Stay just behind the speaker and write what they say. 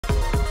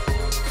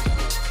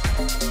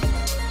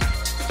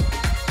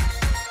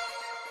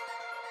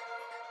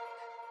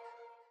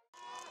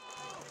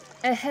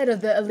Ahead of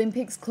the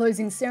Olympics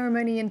closing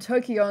ceremony in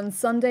Tokyo on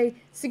Sunday,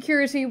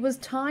 security was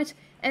tight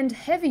and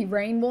heavy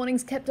rain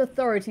warnings kept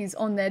authorities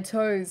on their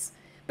toes.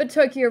 But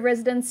Tokyo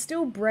residents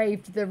still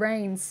braved the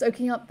rain,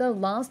 soaking up the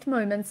last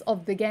moments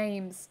of the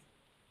Games.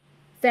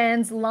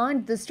 Fans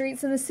lined the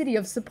streets in the city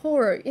of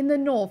Sapporo in the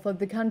north of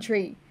the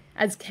country,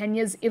 as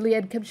Kenya's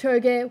Eliud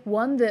Kipchoge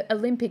won the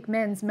Olympic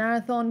men's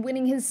marathon,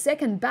 winning his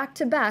second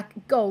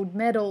back-to-back gold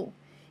medal.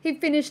 He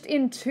finished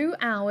in 2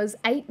 hours,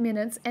 8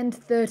 minutes and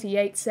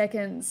 38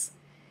 seconds.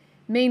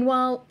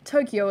 Meanwhile,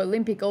 Tokyo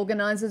Olympic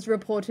organisers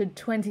reported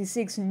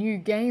 26 new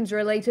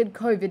Games-related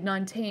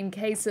COVID-19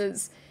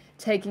 cases,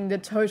 taking the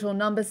total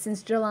number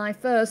since July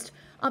 1st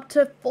up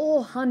to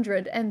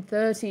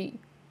 430.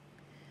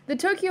 The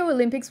Tokyo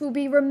Olympics will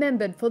be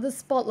remembered for the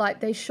spotlight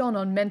they shone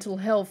on mental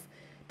health.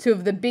 Two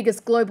of the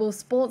biggest global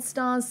sports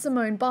stars,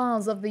 Simone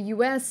Biles of the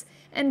US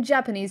and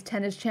Japanese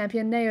tennis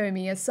champion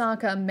Naomi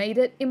Osaka, made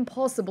it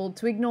impossible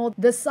to ignore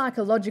the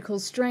psychological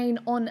strain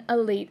on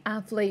elite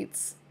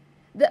athletes.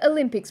 The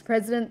Olympics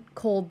president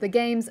called the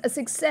Games a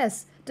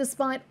success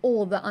despite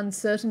all the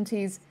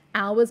uncertainties,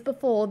 hours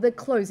before the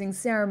closing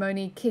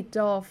ceremony kicked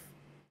off.